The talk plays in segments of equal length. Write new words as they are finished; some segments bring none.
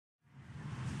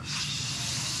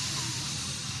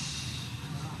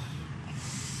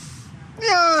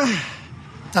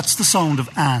That's the sound of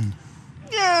Anne.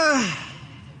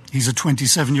 He's a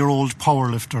 27-year-old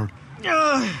powerlifter.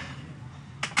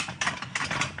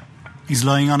 He's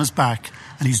lying on his back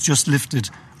and he's just lifted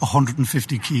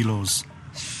 150 kilos.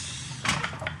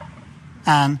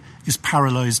 Anne is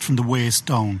paralysed from the waist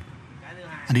down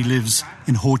and he lives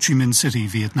in Ho Chi Minh City,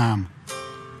 Vietnam.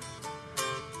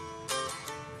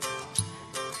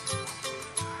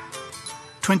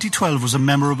 "2012 was a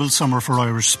memorable summer for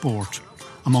Irish sport.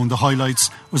 Among the highlights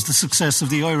was the success of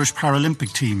the Irish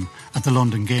Paralympic team at the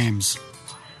London Games.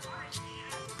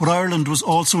 But Ireland was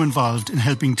also involved in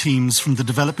helping teams from the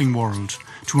developing world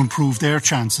to improve their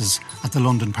chances at the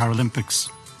London Paralympics.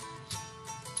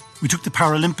 We took the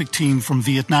Paralympic team from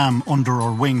Vietnam under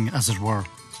our wing, as it were,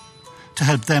 to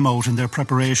help them out in their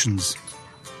preparations.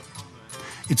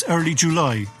 It's early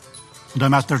July, and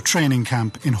I'm at their training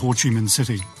camp in Ho Chi Minh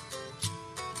City.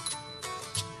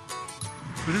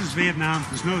 But this is Vietnam.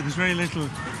 There's very little,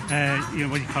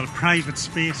 what you call private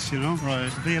space,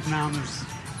 Right. Vietnam is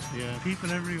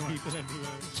people everywhere.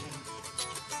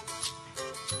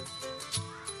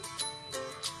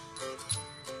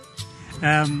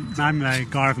 I'm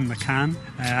Garvin McCann.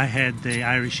 I head the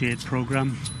Irish Aid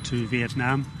programme to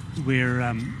Vietnam.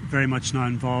 We're very much now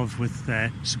involved with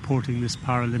supporting this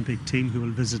Paralympic team who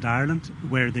will visit Ireland,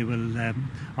 where they will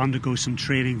undergo some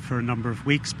training for a number of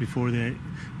weeks before the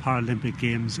Paralympic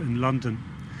Games in London.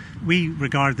 We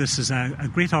regard this as a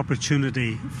great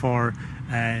opportunity for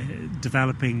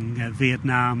developing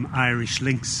Vietnam-Irish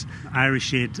links.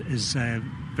 Irish Aid is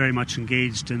very much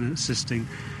engaged in assisting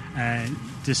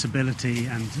disability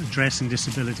and addressing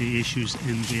disability issues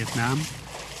in Vietnam.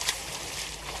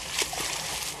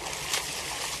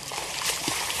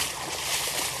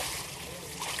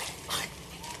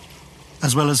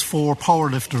 As well as 4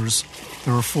 powerlifters,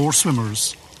 there are 4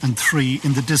 swimmers and 3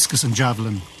 in the discus and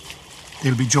javelin.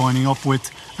 They'll be joining up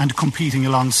with and competing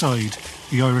alongside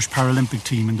the Irish Paralympic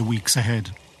team in the weeks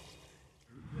ahead.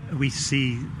 We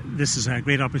see this as a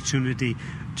great opportunity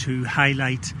to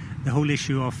highlight the whole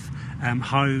issue of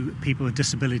how people with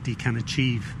disability can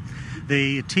achieve.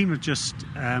 The team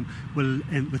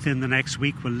within the next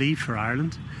week will leave for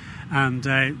Ireland, and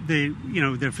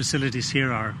their facilities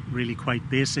here are really quite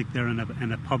basic. They're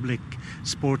in a public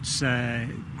sports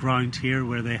ground here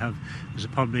where there's a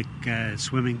public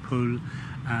swimming pool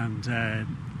and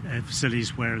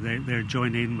facilities where they're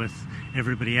joined in with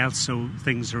everybody else, so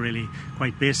things are really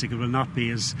quite basic. It will not be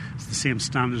as the same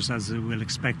standards as we'll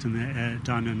expect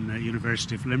down in the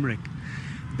University of Limerick.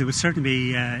 They will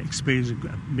certainly be experiencing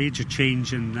a major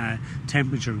change in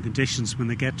temperature and conditions when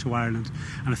they get to Ireland,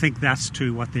 and I think that's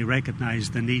too what they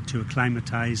recognise, the need to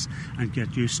acclimatise and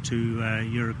get used to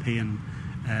European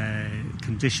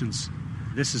conditions.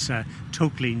 This is a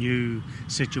totally new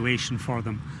situation for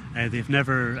them. The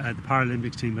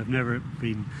Paralympic team have never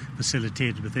been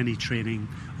facilitated with any training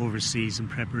overseas in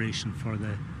preparation for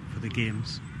the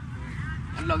Games.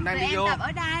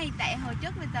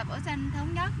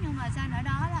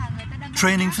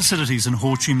 Training facilities in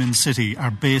Ho Chi Minh City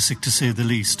are basic to say the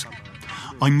least.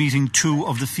 I'm meeting 2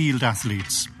 of the field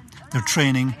athletes. They're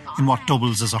training in what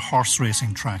doubles as a horse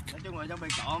racing track. So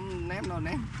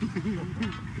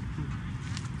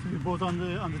you're both on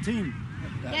the team?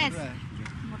 Yes.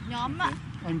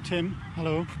 I'm Tim.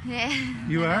 Hello. Yeah.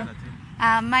 You are?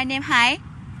 My name Hai.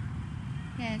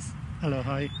 Yes. Hello,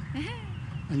 Hai.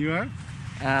 And you are?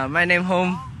 My name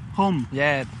Home. Home?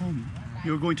 Yeah. Home.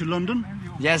 You're going to London?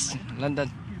 Yes, London.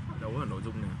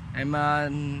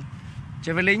 I'm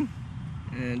traveling,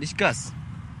 discuss.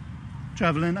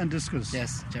 Javelin and discus?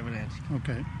 Yes, javelin.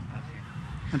 Okay.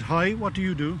 And Hai, what do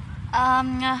you do?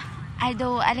 I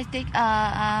do athletic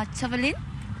javelin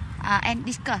and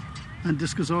discus. And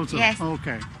discus also? Yes.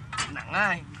 Okay.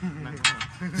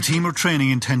 The team are training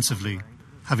intensively,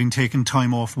 having taken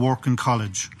time off work and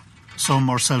college. Some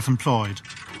are self-employed,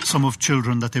 some have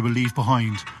children that they will leave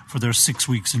behind for their 6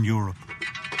 weeks in Europe.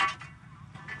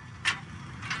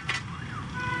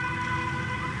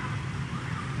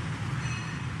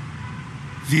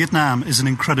 Vietnam is an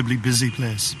incredibly busy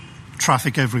place.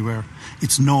 Traffic everywhere.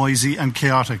 It's noisy and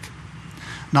chaotic.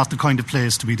 Not the kind of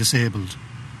place to be disabled.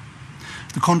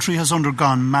 The country has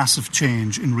undergone massive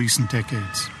change in recent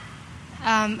decades.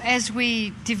 As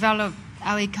we develop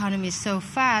our economy so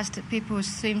fast, people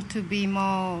seem to be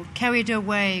more carried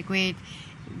away with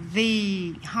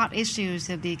the hard issues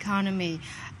of the economy,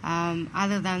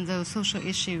 other than those social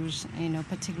issues,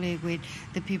 particularly with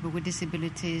the people with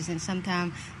disabilities and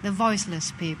sometimes the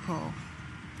voiceless people.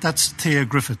 That's Thea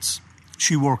Griffiths.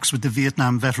 She works with the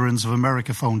Vietnam Veterans of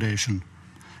America Foundation,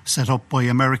 set up by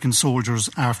American soldiers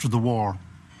after the war.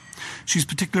 She's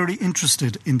particularly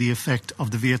interested in the effect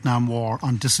of the Vietnam War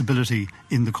on disability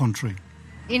in the country.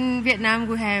 In Vietnam,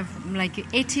 we have like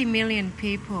 80 million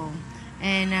people,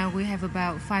 and we have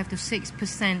about 5 to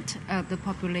 6% of the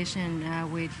population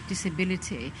with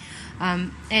disability.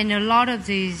 And a lot of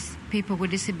these people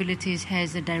with disabilities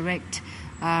has a direct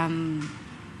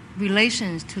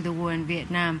relations to the war in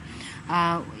Vietnam.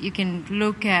 You can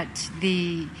look at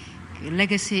the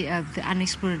legacy of the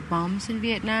unexploded bombs in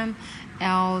Vietnam,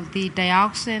 or the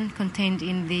dioxin contained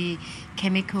in the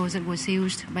chemicals that was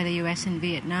used by the U.S. in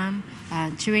Vietnam.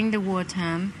 During the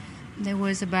wartime, there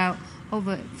was about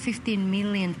over 15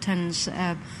 million tons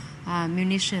of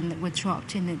munition that were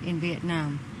dropped in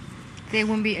Vietnam. There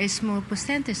will be a small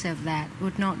percentage of that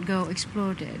would not go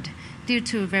exploded due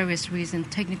to various reasons,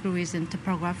 technical reasons,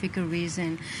 topographical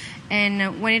reasons.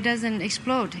 And when it doesn't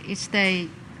explode, it stays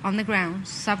on the ground,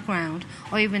 subground,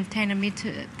 or even 10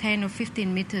 or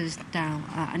 15 meters down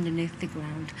underneath the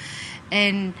ground.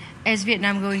 And as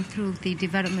Vietnam going through the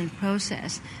development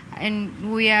process,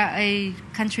 and we are a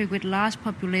country with large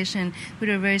population with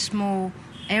a very small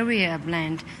area of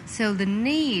land, so the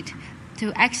need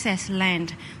to access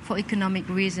land for economic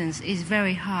reasons is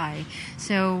very high.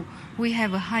 So we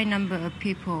have a high number of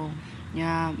people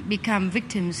become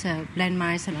victims of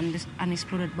landmines and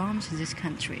unexploded bombs in this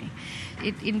country.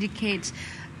 It indicates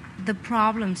the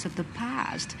problems of the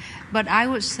past, but I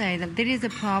would say that there is a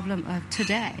problem of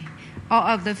today or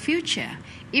of the future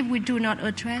if we do not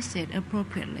address it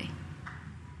appropriately.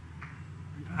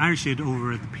 Irish Aid,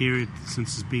 over the period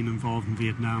since it's been involved in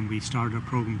Vietnam, we started our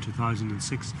programme in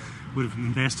 2006, would have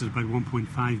invested about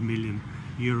 1.5 million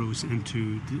euros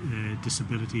into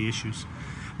disability issues.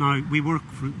 Now, we work,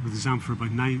 with example, for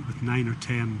about 9 or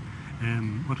 10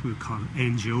 what we would call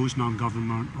NGOs,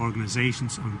 non-government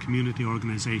organisations and community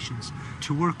organisations,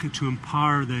 to work to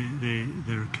empower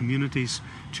their communities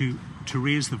to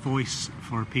raise the voice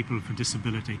for people with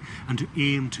disability and to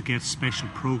aim to get special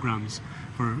programmes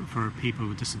for people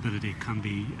with disability. It can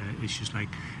be issues like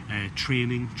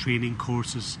training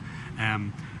courses,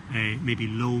 maybe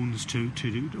loans to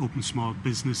open small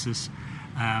businesses.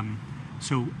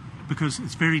 Because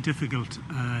it's very difficult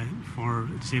for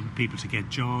disabled people to get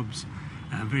jobs,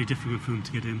 very difficult for them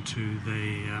to get into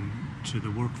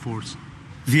the workforce.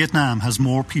 Vietnam has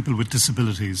more people with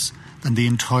disabilities than the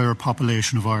entire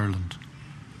population of Ireland,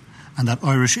 and that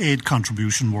Irish Aid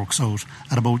contribution works out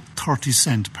at about 30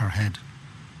 cents per head.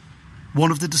 One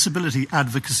of the disability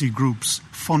advocacy groups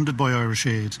funded by Irish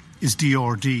Aid is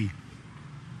DRD.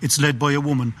 It's led by a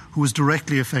woman who was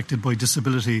directly affected by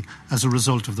disability as a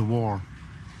result of the war.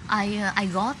 I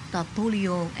got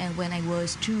polio when I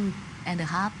was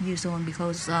 2.5 years old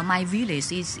because my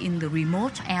village is in the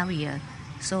remote area.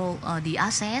 So the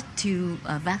access to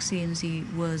vaccines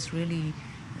was really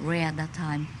rare at that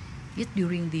time,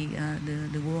 during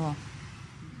the war.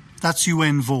 That's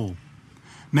Nguyen Vo.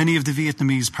 Many of the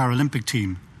Vietnamese Paralympic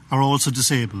team are also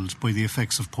disabled by the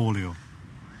effects of polio.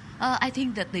 I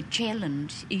think that the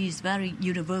challenge is very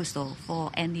universal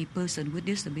for any person with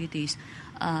disabilities.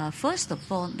 First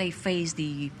of all, they face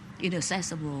the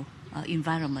inaccessible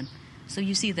environment. So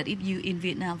you see that if you in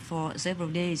Vietnam for several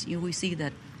days, you will see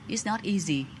that it's not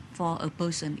easy for a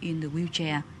person in the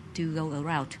wheelchair to go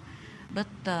around. But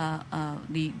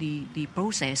the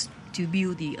process to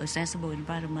build the accessible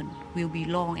environment will be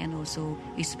long and also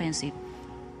expensive.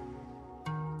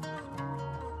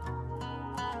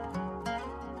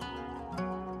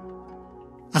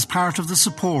 As part of the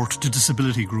support to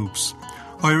disability groups,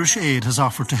 Irish Aid has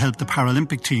offered to help the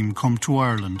Paralympic team come to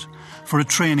Ireland for a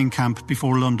training camp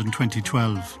before London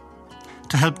 2012,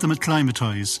 to help them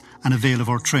acclimatise and avail of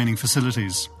our training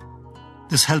facilities.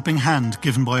 This helping hand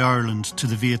given by Ireland to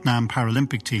the Vietnam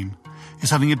Paralympic team is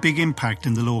having a big impact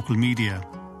in the local media,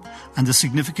 and the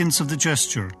significance of the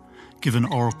gesture, given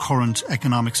our current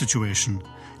economic situation,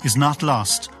 is not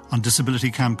lost on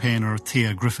disability campaigner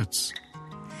Thea Griffiths.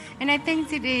 And I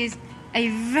think it is a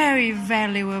very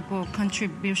valuable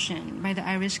contribution by the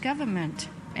Irish government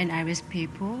and Irish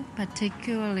people,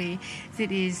 particularly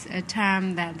it is a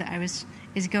time that the Irish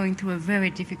is going through a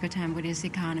very difficult time with its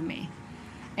economy.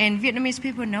 And Vietnamese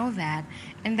people know that,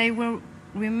 and they will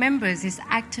remember this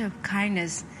act of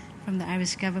kindness from the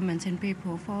Irish government and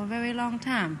people for a very long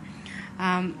time.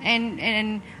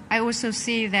 And I also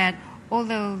see that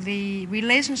although the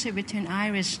relationship between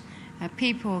Irish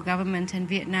people, government, and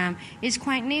Vietnam is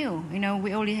quite new. You know,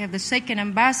 we only have the second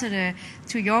ambassador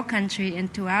to your country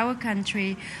and to our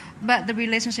country, but the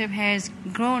relationship has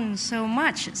grown so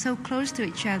much, so close to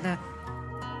each other.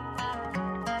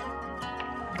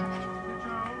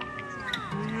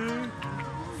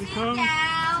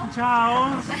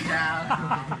 Ciao.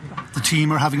 Ciao. team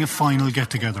are having a final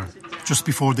get-together just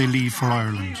before they leave for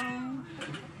Ireland.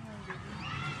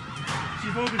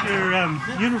 You've all got your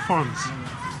uniforms.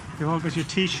 You've all got your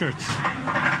T-shirts.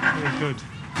 Very good.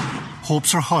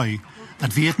 Hopes are high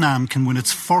that Vietnam can win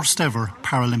its first ever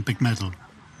Paralympic medal.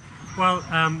 Well,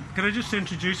 can I just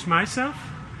introduce myself?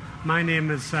 My name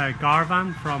is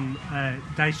Garvan from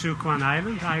Dai Su Kwan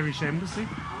Island, Irish Embassy.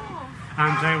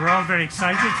 And we're all very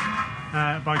excited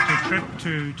about your trip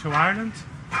to Ireland.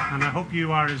 And I hope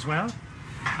you are as well.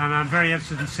 And I'm very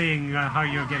interested in seeing how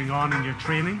you're getting on in your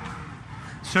training.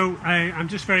 So I'm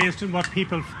just very interested in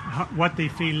what they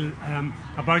feel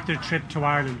about their trip to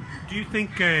Ireland. Do you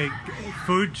think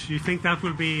food, do you think that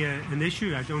will be an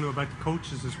issue? I don't know about the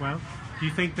coaches as well. Do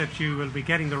you think that you will be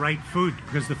getting the right food?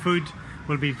 Because the food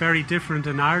will be very different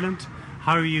in Ireland.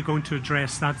 How are you going to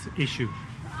address that issue?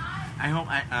 I hope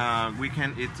we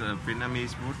can eat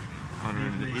Vietnamese food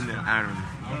in Ireland.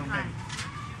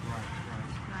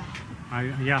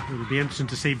 Yeah, it will be interesting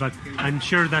to see, but I'm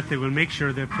sure that they will make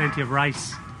sure there are plenty of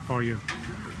rice for you.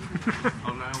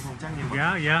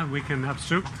 Yeah, we can have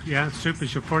soup. Yeah, soup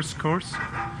is your first course.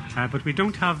 But we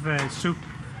don't have soup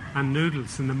and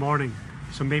noodles in the morning,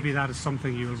 so maybe that is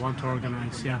something you will want to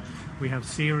organise. Yeah, we have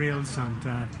cereals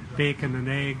and bacon and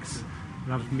eggs,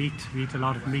 a lot of meat. We eat a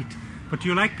lot of meat. But do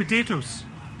you like potatoes?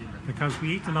 Because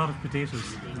we eat a lot of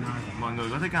potatoes in Ireland. Mọi người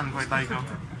có thích ăn khoai tây không?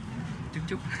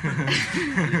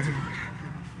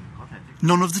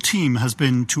 None of the team has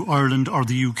been to Ireland or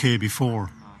the UK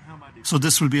before, so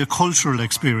this will be a cultural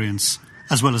experience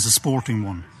as well as a sporting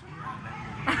one.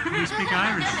 Can you speak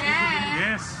Irish?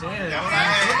 Yes.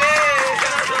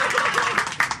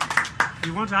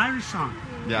 You want an Irish song?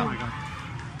 Yeah. Oh my God.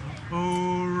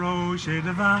 O Roche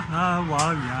de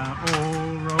Vahawaya,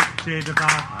 O Roche de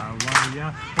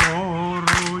Vahawaya, O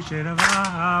Roche de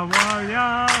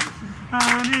Vahawaya,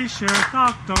 Anisha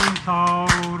Takton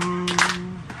Tauru.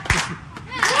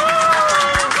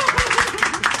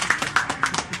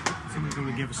 Someone's going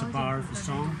to give us a bar of the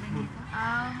song.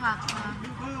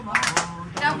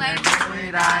 Đâu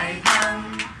ngay đại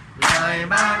thân lời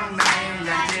ban nay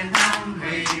dành chiến thắng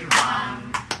huy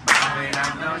hoàng 30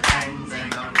 năm đấu tranh giành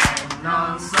độc lập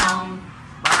non sông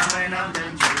 30 năm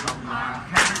dân chủ cộng hòa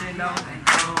kháng chiến đấu thành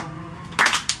công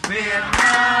Việt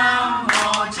Nam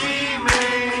Hồ Chí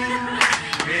Minh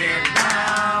Việt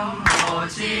Nam Hồ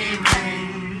Chí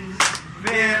Minh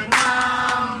Việt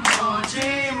Nam Hồ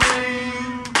Chí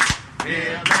Minh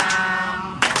Việt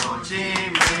Nam Hồ Chí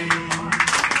Minh.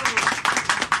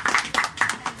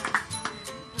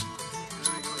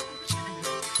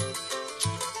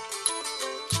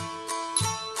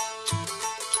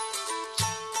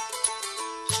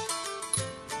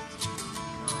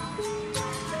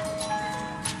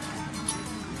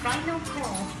 Final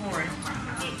call for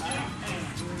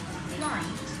flight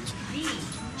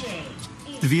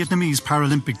VJ. The Vietnamese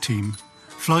Paralympic team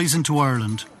flies into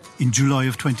Ireland in July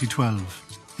of 2012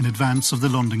 in advance of the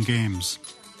London Games.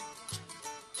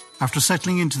 After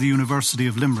settling into the University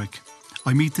of Limerick,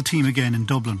 I meet the team again in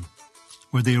Dublin,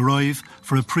 where they arrive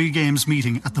for a pre-games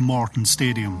meeting at the Morton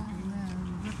Stadium.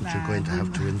 But you're going to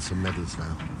have to win some medals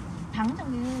now.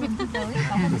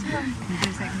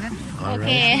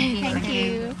 Okay, thank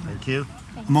you. Thank you.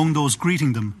 Among those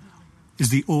greeting them is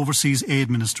the Overseas Aid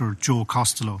Minister, Joe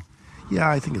Costello. Yeah,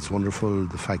 I think it's wonderful,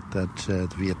 the fact that the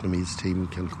Vietnamese team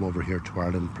can come over here to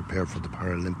Ireland, prepare for the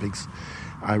Paralympics.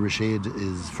 Irish Aid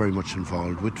is very much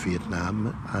involved with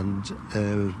Vietnam, and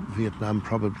Vietnam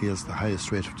probably has the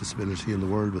highest rate of disability in the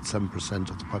world, with 7%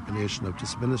 of the population of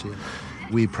disability.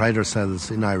 We pride ourselves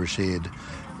in Irish Aid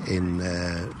in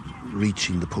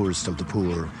reaching the poorest of the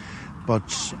poor.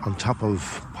 But on top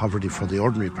of poverty for the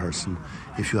ordinary person,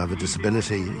 if you have a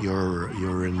disability,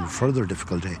 you're in further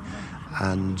difficulty.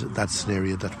 And that's an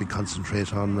area that we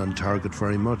concentrate on and target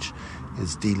very much,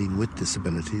 is dealing with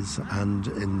disabilities and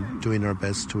in doing our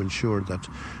best to ensure that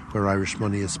where Irish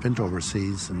money is spent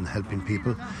overseas and helping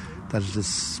people, that it is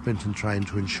spent in trying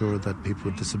to ensure that people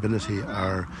with disability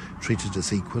are treated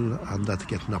as equal and that they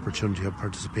get an opportunity of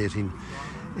participating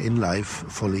in life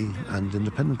fully and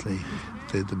independently.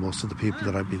 The most of the people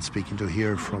that I've been speaking to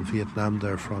here from Vietnam,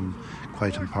 they're from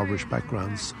quite impoverished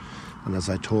backgrounds. And as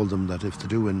I told them that if they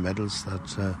do win medals,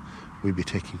 that we'll be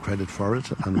taking credit for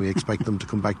it, and we expect them to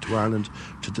come back to Ireland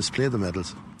to display the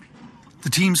medals. The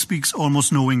team speaks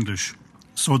almost no English,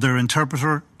 so their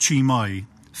interpreter, Chi Mai,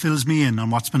 fills me in on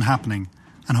what's been happening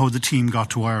and how the team got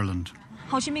to Ireland.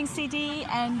 Ho Chi Minh City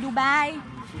and Dubai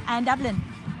and Dublin.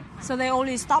 So they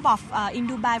only stop off in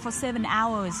Dubai for 7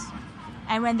 hours.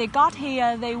 And when they got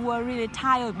here, they were really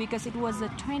tired because it was a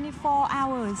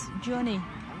 24-hour journey.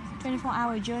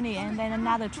 24-hour journey, and then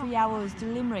another 3 hours to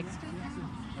Limerick.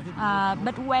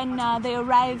 But when they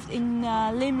arrived in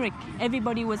Limerick,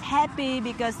 everybody was happy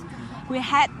because we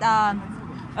had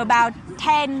about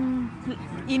 10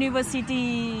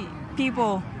 university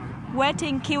people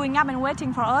queuing up and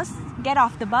waiting for us, get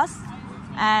off the bus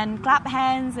and clap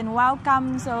hands and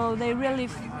welcome. So they really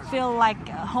feel like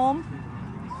home.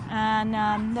 And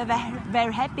they're very,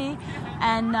 very happy.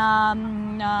 And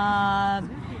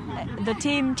the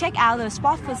team checked out the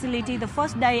sport facility the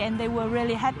first day, and they were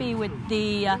really happy with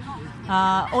the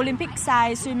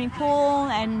Olympic-size swimming pool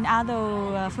and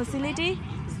other facility.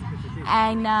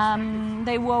 And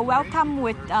they were welcomed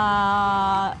with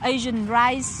Asian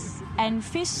rice and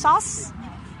fish sauce.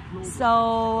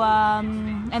 So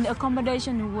and the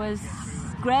accommodation was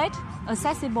great,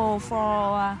 accessible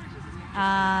for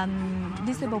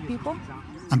disabled people.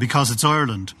 And because it's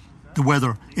Ireland, the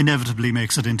weather inevitably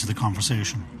makes it into the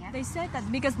conversation. They said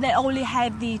that because they only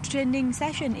have the training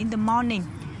session in the morning,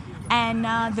 and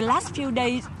the last few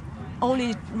days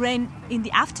only rain in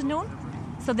the afternoon,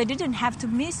 so they didn't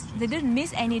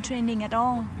miss any training at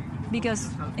all, because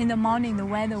in the morning the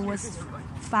weather was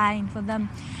fine for them,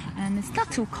 and it's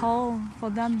not too cold for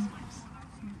them.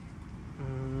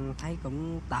 Thấy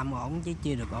cũng tạm ổn chứ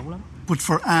chưa được ổn lắm. But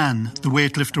for Anne, the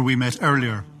weightlifter we met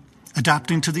earlier,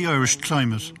 adapting to the Irish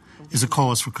climate is a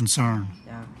cause for concern.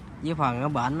 Với phần ở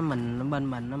bển mình bên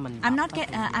mình.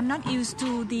 I'm not used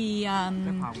to the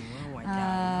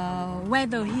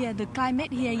weather here, the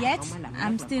climate here yet.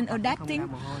 I'm still adapting.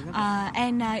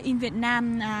 And in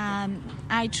Vietnam,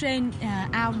 I train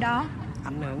outdoor.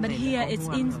 But here it's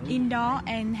indoor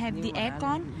and have the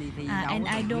aircon, and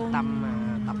I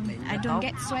don't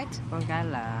get sweat.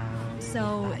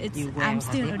 So I'm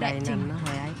still adapting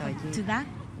to that.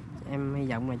 Em hy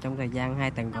vọng là trong thời gian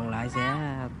 2 tuần còn lại sẽ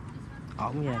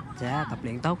ổn và sẽ tập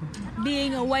luyện tốt.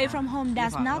 Being away from home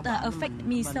does not affect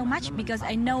me so much because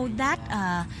I know that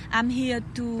I'm here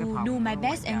to do my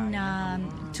best and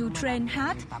to train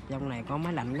hard. Tập trong này có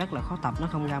máy lạnh rất là khó tập, nó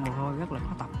không ra mồ hôi, rất là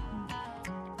khó tập.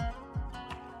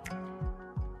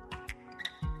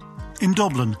 In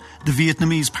Dublin, the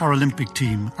Vietnamese Paralympic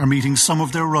team are meeting some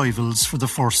of their rivals for the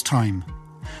first time.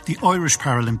 The Irish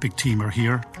Paralympic team are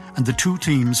here, and the two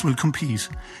teams will compete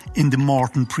in the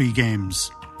Morton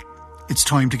pre-games. It's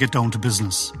time to get down to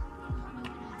business.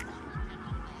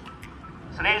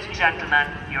 So, ladies and gentlemen,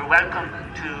 you're welcome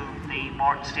to the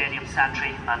Morton Stadium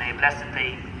Santry on a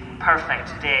blessedly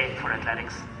perfect day for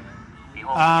athletics.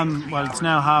 Well, it's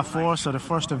now 4:30, so the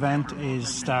first event is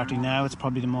starting now. It's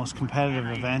probably the most competitive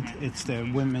event. It's the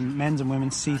men's and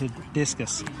women's seated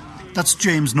discus. That's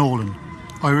James Nolan,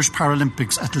 Irish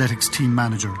Paralympics athletics team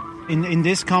manager. In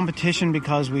this competition,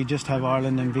 because we just have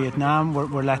Ireland and Vietnam,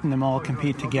 we're letting them all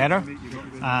compete together,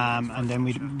 and then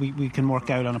we can work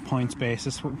out on a points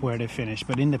basis where they finish.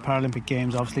 But in the Paralympic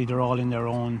Games, obviously they're all in their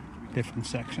own different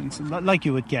sections, like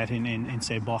you would get in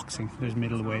say boxing. There's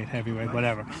middleweight, heavyweight,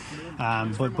 whatever.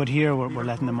 But here we're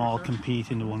letting them all compete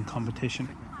in the one competition.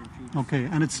 Okay,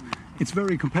 and it's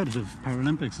very competitive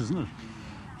Paralympics, isn't it?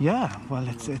 Yeah, well,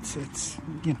 it's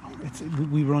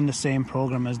we run the same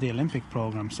program as the Olympic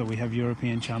program. So we have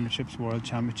European Championships, World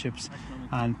Championships,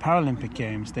 and Paralympic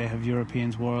Games. They have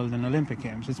Europeans, World, and Olympic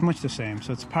Games. It's much the same.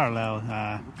 So it's parallel,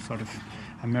 sort of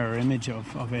a mirror image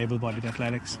of able-bodied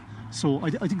athletics. So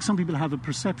I think some people have a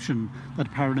perception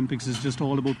that Paralympics is just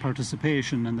all about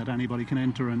participation and that anybody can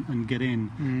enter and get in.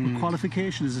 But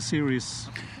qualification is a serious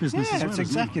business as well. It's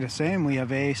exactly the same. We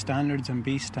have A standards and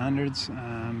B standards,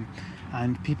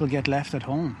 and people get left at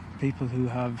home. People who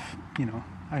have,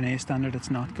 an A standard that's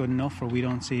not good enough, or we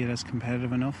don't see it as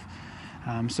competitive enough.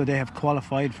 So they have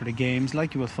qualified for the games,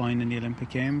 like you will find in the Olympic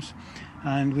Games.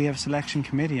 And we have a selection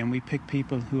committee, and we pick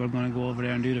people who are going to go over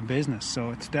there and do the business. So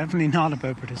it's definitely not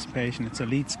about participation. It's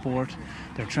elite sport.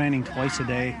 They're training twice a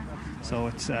day, so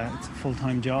it's a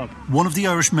full-time job. One of the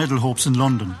Irish medal hopes in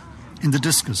London, in the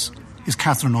discus, is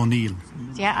Catherine O'Neill.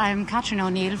 Yeah, I'm Catherine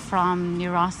O'Neill from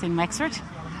New Ross in Wexford.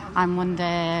 I'm one of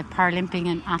the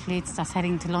Paralympic athletes that's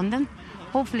heading to London.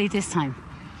 Hopefully this time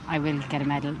I will get a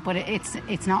medal, but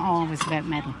it's not always about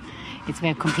medal. It's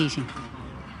about competing.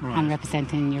 Right. And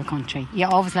representing your country. You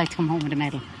always like to come home with a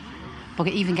medal, but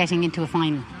even getting into a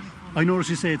final. I notice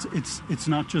you say it's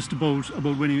not just about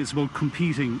winning, it's about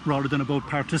competing rather than about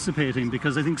participating,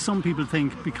 because I think some people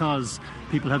think because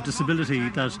people have disability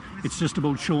that it's just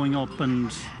about showing up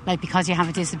and... Like because you have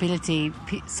a disability,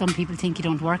 some people think you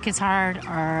don't work as hard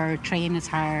or train as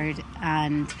hard,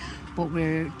 but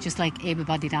we're just like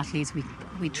able-bodied athletes,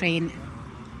 we train,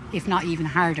 if not even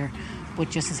harder, but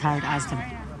just as hard as them.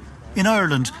 In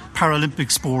Ireland,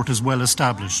 Paralympic sport is well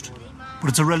established, but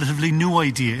it's a relatively new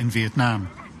idea in Vietnam.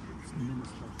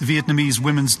 The Vietnamese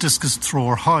women's discus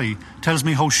thrower Hoi tells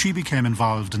me how she became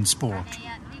involved in sport.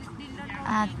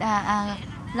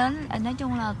 Nói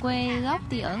chung là quê gốc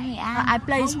thì ở Nghệ An. I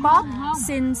play sport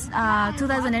since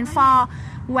 2004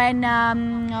 when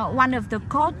one of the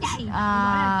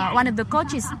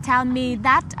coaches tell me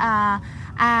that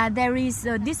there is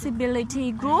a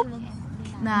disability group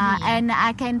and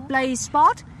I can play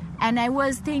sport. And I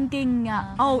was thinking,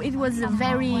 it was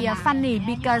very funny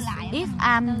because if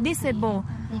I'm disabled,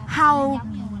 how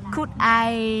could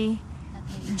I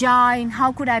join?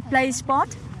 How could I play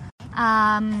sport?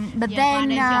 But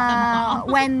then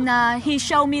when he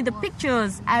showed me the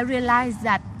pictures, I realized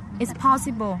that it's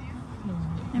possible.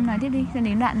 Em nói tiếp đi,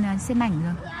 đến đoạn xem ảnh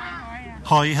rồi.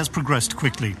 Hoi has progressed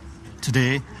quickly.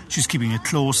 Today, she's keeping a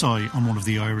close eye on one of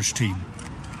the Irish team.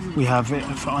 We have,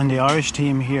 on the Irish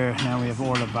team here, now we have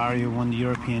Orla Barry, who won the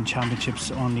European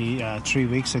Championships only 3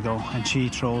 weeks ago, and she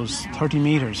throws 30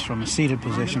 metres from a seated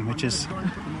position, which is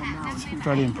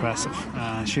very impressive.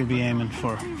 She'll be aiming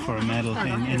for a medal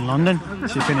in London.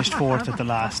 She finished 4th at the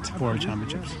last World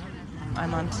Championships.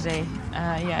 I'm on today.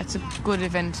 It's a good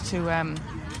event to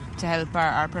help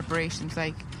our preparations.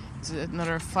 Like, it's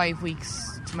another 5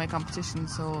 weeks to my competition,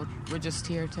 so we're just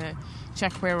here to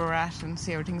check where we're at and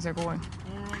see how things are going.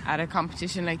 At a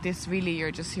competition like this, really, you're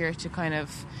just here to kind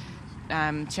of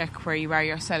check where you are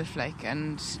yourself,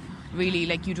 and really,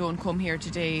 you don't come here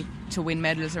today to win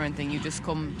medals or anything. You just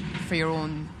come for your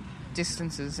own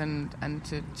distances and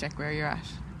to check where you're at.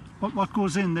 What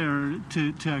goes in there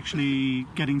to actually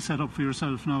getting set up for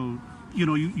yourself now? You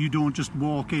know, you don't just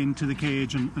walk into the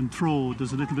cage and throw.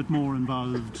 There's a little bit more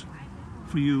involved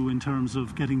for you in terms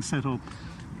of getting set up.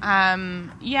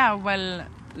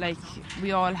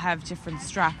 We all have different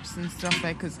straps and stuff,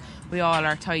 because we all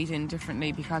are tied in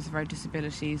differently because of our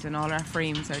disabilities, and all our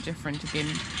frames are different again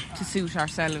to suit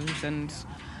ourselves, and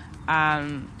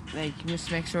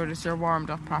just make sure that you're warmed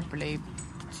up properly,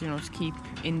 to keep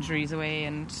injuries away,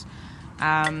 and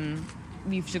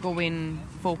you have to go in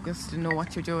focused and know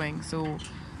what you're doing. So,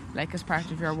 as part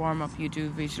of your warm up, you do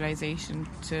visualization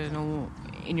to know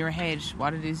in your head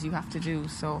what it is you have to do.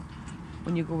 So,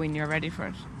 when you go in, you're ready for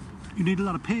it. You need a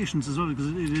lot of patience as well, because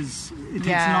it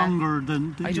takes longer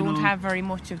than. I don't have very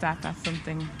much of that. That's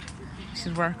something I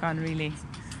should work on, really.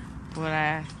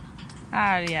 But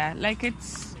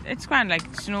it's grand.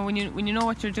 When you know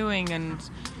what you're doing and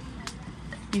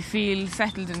you feel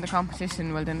settled in the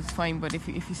competition, well, then it's fine. But if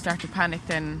you start to panic,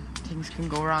 then things can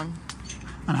go wrong.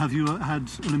 And have you had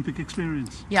Olympic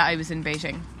experience? Yeah, I was in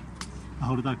Beijing.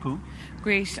 How did that go?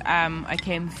 Great. I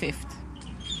came 5th.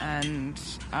 And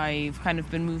I've kind of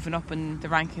been moving up in the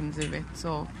rankings a bit,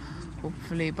 so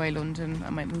hopefully by London I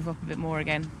might move up a bit more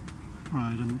again.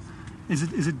 Right, and is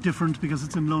it different because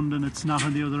it's in London, it's not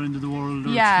on the other end of the world? Or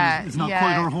it's not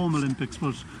quite our home Olympics,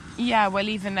 but... Yeah, well,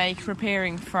 even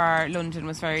preparing for London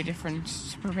was very different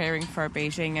to preparing for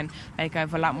Beijing, and I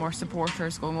have a lot more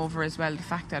supporters going over as well, the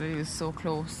fact that it was so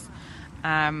close.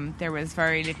 There was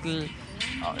very little,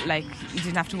 you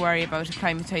didn't have to worry about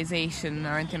acclimatisation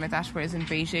or anything like that, whereas in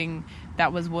Beijing,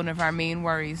 that was one of our main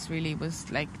worries, really, was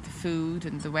the food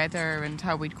and the weather and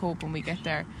how we'd cope when we get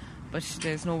there. But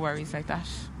there's no worries like that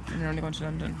when you're only going to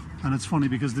London. And it's funny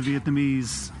because the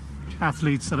Vietnamese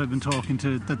athletes that I've been talking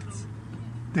to, that's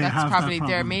probably that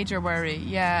their major worry,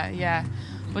 yeah.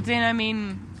 But then,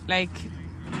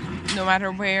 no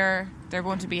matter where they're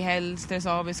going to be held, there's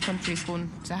always countries going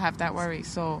to have that worry,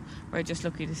 so we're just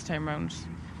lucky this time round.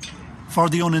 For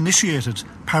the uninitiated,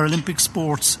 Paralympic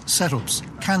sports setups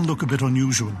can look a bit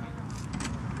unusual.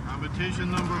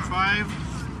 Competition number 5.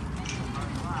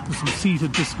 There's some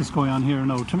seated discus going on here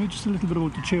now. Tell me just a little bit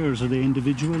about the chairs. Are they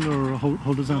individual, or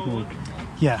how does that work?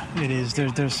 Yeah, it is.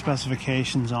 There's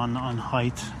specifications on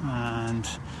height and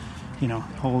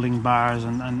holding bars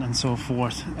and so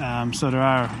forth. So there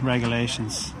are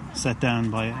regulations set down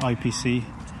by IPC,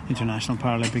 International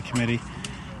Paralympic Committee.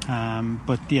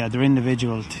 But they're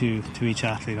individual to each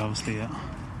athlete, obviously. Yeah.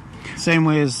 Same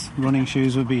way as running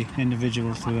shoes would be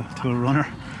individual to a runner.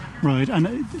 Right, and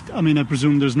I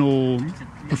presume there's no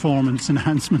performance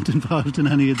enhancement involved in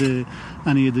any of the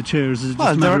chairs. Is it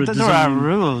just there are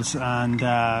rules, and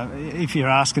if you're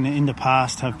asking in the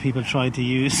past, have people tried to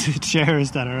use chairs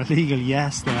that are illegal?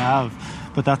 Yes, they have,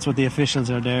 but that's what the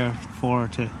officials are there for,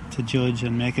 to judge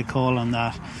and make a call on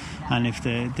that. And if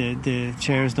the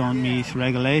chairs don't meet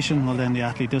regulation, well, then the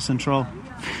athlete doesn't throw.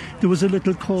 There was a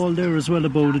little call there as well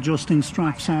about adjusting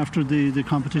straps after the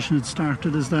competition had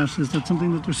started. Is that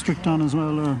something that they're strict on as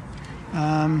well, or?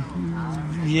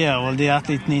 The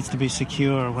athlete needs to be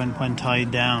secure when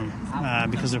tied down,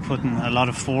 because they're putting a lot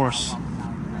of force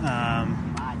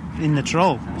in the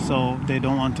throw, so they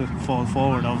don't want to fall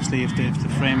forward. Obviously, if the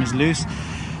frame is loose,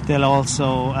 they'll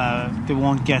also they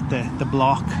won't get the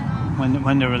block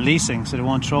when they're releasing, so they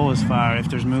won't throw as far if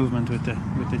there's movement with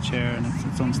the chair and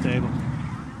it's unstable.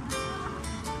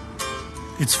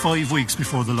 It's 5 weeks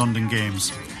before the London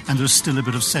Games, and there's still a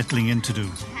bit of settling in to do.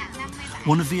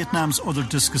 One of Vietnam's other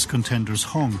discus contenders,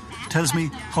 Hung, tells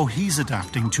me how he's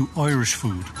adapting to Irish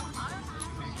food.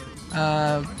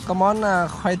 Có món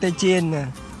khoai tây chiên nè,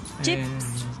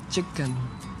 chips, chicken,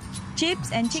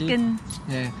 chips and chicken.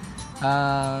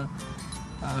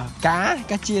 Cá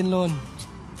chiên luôn.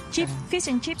 Fish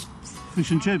and chips.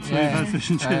 Fish and chips. We've had fish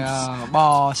and chips.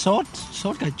 Bò sốt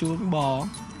cà chua với bò,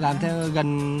 làm theo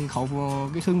gần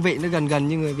cái hương vị nó gần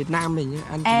như người Việt Nam mình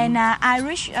ăn. And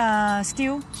Irish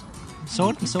stew.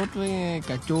 Sốt với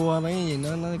cà chua mấy gì nó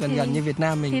gần như Việt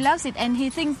Nam mình. He loves it and he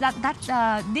thinks that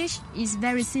dish is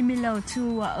very similar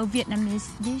to a Vietnamese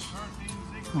dish.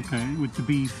 Okay, with the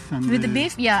beef and the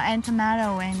beef, yeah, and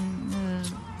tomato and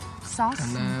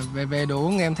sauce. Còn về đồ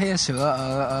uống em thấy sữa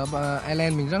ở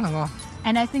Ireland mình rất là ngon.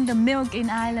 And I think the milk in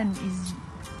Ireland is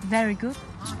very good.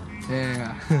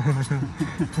 Yeah.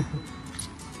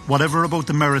 Whatever about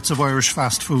the merits of Irish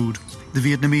fast food, the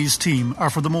Vietnamese team are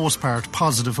for the most part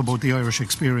positive about the Irish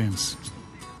experience.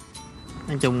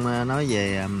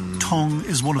 Tong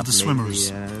is one of the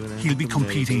swimmers. He'll be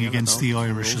competing against the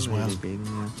Irish as well.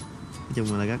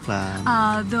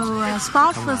 The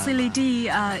sport facility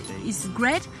is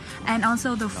great, and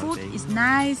also the food is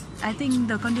nice. I think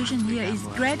the condition here is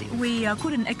great. We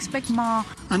couldn't expect more.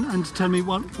 And tell me,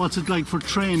 what's it like for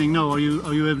training now? Are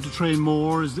you able to train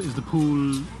more? Is the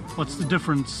pool? What's the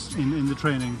difference in the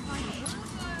training?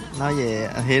 Nói về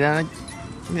thì đó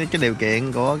cái điều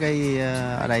kiện của cái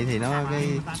ở đây thì nó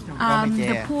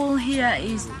the pool here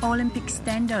is Olympic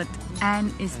standard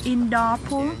and it's indoor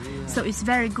pool, so it's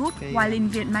very good. While in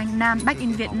back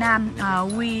in Vietnam,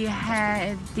 we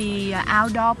had the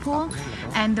outdoor pool,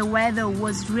 and the weather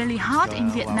was really hot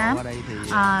in Vietnam.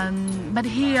 But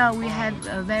here we have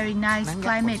a very nice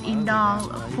climate indoor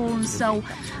pool, so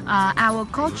our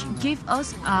coach give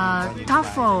us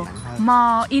tougher,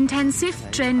 more intensive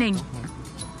training.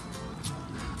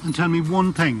 And tell me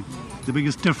one thing, the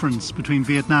biggest difference between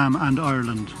Vietnam and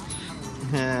Ireland.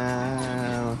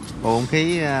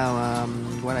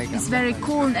 It's very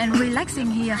cool and relaxing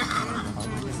here.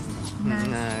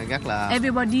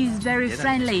 Everybody is very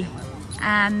friendly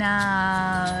and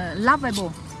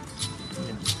lovable.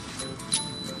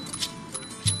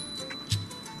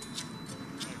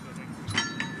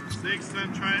 Sixth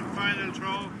and final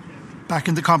throw. Back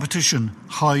in the competition,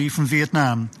 Hai from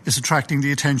Vietnam is attracting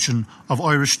the attention of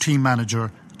Irish team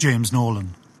manager James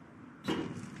Nolan.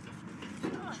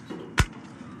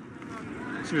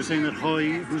 So you're saying that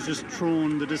Hai, who's just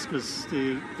thrown the discus,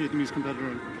 the Vietnamese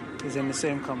competitor, is in the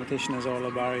same competition as Orla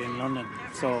Barry in London.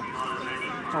 So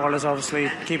Orla's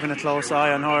obviously keeping a close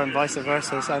eye on her and vice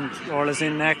versa, and Orla's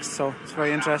in next, so it's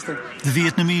very interesting. The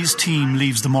Vietnamese team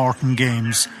leaves the Morton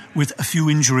Games with a few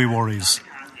injury worries,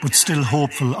 but still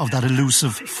hopeful of that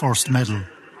elusive first medal.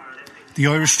 The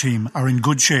Irish team are in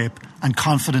good shape and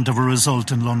confident of a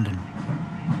result in London.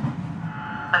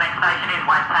 The next station is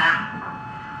West Ham.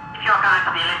 If you're going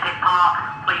to the Olympic Park,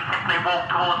 please simply walk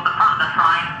towards the front of the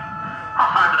train,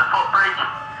 cross over the footbridge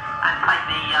and take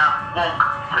the walk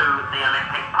to the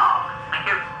Olympic Park. Thank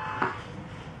you.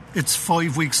 It's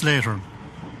 5 weeks later.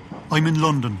 I'm in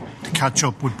London to catch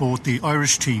up with both the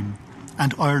Irish team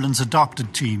and Ireland's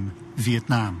adopted team,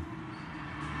 Vietnam.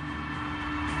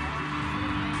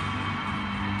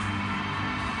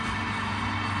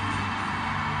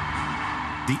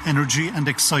 The energy and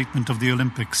excitement of the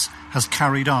Olympics has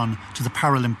carried on to the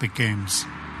Paralympic Games.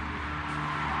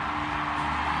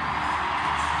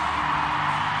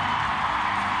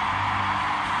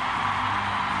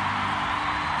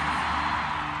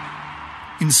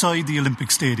 Inside the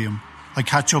Olympic Stadium, I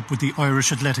catch up with the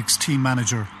Irish athletics team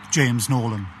manager, James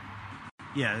Nolan.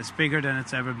 Yeah, it's bigger than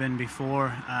it's ever been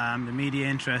before. The media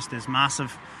interest is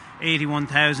massive.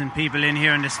 81,000 people in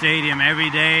here in the stadium every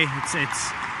day.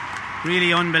 It's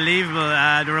really unbelievable.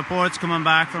 The reports coming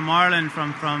back from Ireland,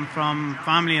 from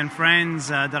family and friends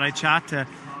that I chat to,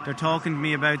 they're talking to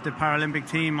me about the Paralympic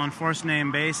team on first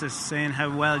name basis, saying how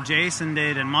well Jason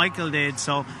did and Michael did.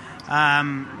 So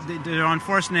they're on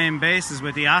first name basis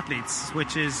with the athletes,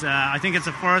 which is I think it's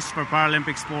a first for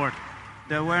Paralympic sport.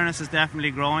 The awareness is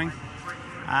definitely growing.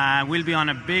 We'll be on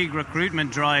a big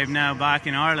recruitment drive now back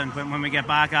in Ireland when we get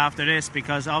back after this,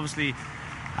 because obviously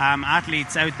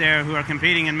athletes out there who are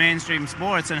competing in mainstream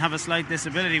sports and have a slight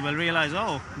disability will realise,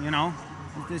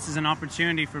 this is an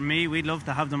opportunity for me. We'd love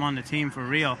to have them on the team for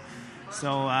Rio.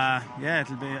 So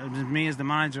it'll be me as the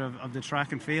manager of the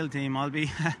track and field team. I'll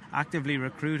be actively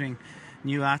recruiting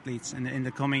new athletes in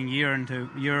the coming year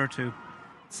or two.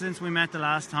 Since we met the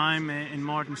last time in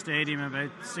Morton Stadium about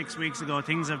 6 weeks ago,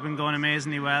 things have been going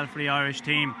amazingly well for the Irish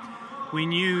team. We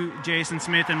knew Jason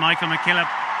Smith and Michael McKillop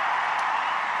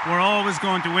were always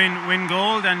going to win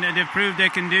gold, and they've proved they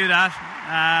can do that.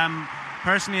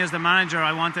 Personally, as the manager,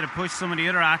 I wanted to push some of the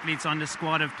other athletes on the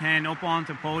squad of 10 up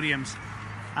onto podiums,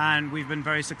 and we've been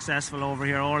very successful over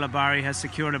here. Orla Barry has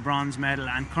secured a bronze medal,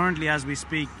 and currently as we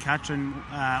speak, Catherine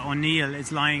O'Neill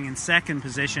is lying in second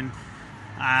position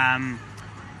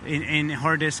in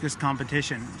her discus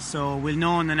competition. So we'll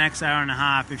know in the next hour and a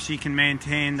half if she can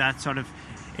maintain that sort of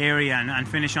area and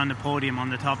finish on the podium on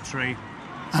the top three.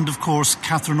 And of course,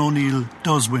 Catherine O'Neill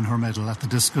does win her medal at the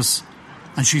discus,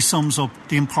 and she sums up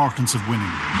the importance of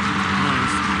winning.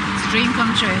 It's a dream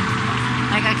come true.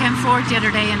 Like, I came fourth the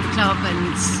other day in the club,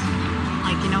 and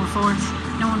fourth,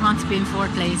 no one wants to be in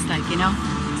fourth place,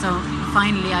 so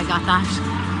finally I got that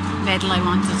medal I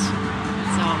wanted.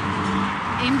 So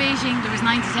in Beijing there was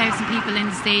 90,000 people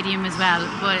in the stadium as well,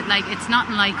 but it's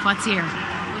nothing like what's here,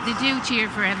 but they do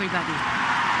cheer for everybody,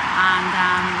 and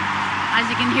as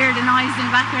you can hear the noise in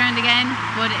the background again,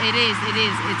 but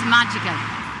it's magical.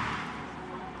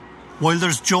 While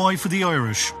there's joy for the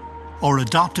Irish, our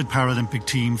adopted Paralympic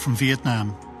team from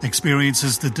Vietnam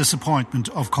experiences the disappointment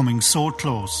of coming so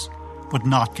close but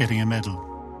not getting a medal.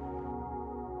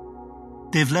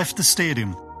 They've left the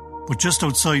stadium, but just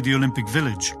outside the Olympic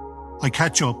Village, I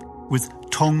catch up with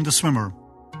Tung the swimmer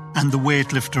and the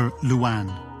weightlifter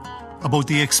Luan about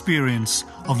the experience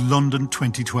of London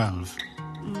 2012.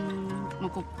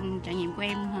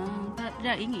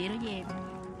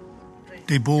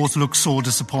 They both look so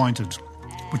disappointed,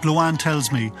 but Luan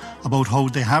tells me about how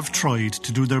they have tried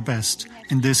to do their best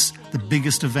in this, the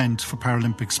biggest event for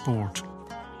Paralympic sport.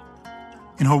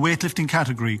 In her weightlifting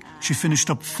category, she finished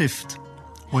up 5th,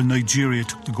 while Nigeria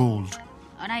took the gold.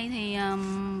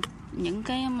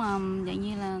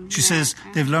 She says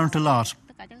they've learnt a lot,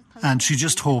 and she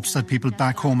just hopes that people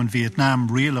back home in Vietnam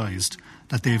realised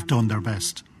that they've done their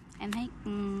best.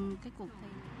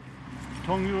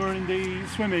 Tung, you were in the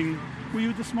swimming. Were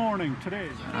you this morning, today?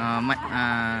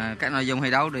 Các nội dung thi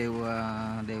đấu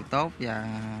đều tốt và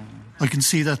I can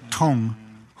see that Tung,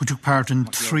 who took part in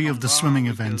 3 of the swimming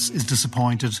events, is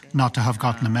disappointed not to have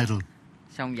gotten a medal.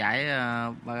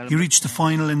 He reached the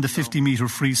final in the 50-metre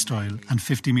freestyle and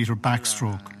 50-metre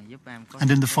backstroke,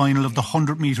 and in the final of the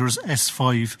 100 metres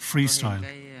S5 freestyle.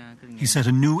 He set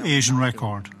a new Asian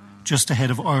record, just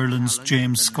ahead of Ireland's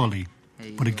James Scully,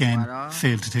 but again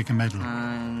failed to take a medal.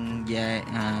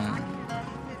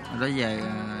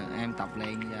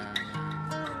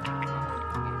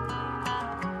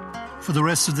 For the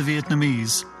rest of the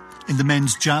Vietnamese, in the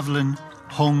men's javelin,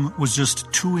 Hung was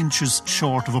just 2 inches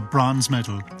short of a bronze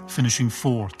medal, finishing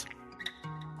 4th.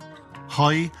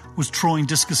 Hai was throwing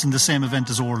discus in the same event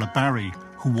as Orla Barry,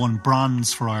 who won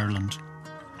bronze for Ireland.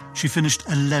 She finished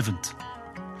 11th,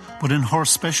 but in her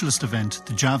specialist event,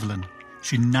 the javelin,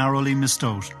 she narrowly missed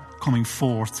out, coming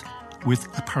 4th with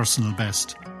a personal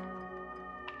best.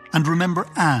 And remember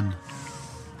Anne,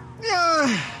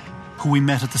 who we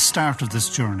met at the start of this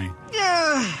journey.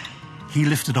 He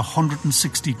lifted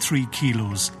 163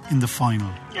 kilos in the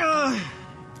final,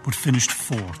 but finished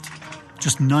 4th,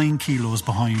 just 9 kilos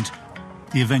behind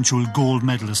the eventual gold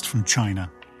medalist from China.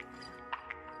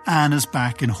 Anne is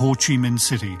back in Ho Chi Minh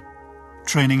City,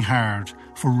 training hard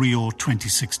for Rio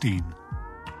 2016.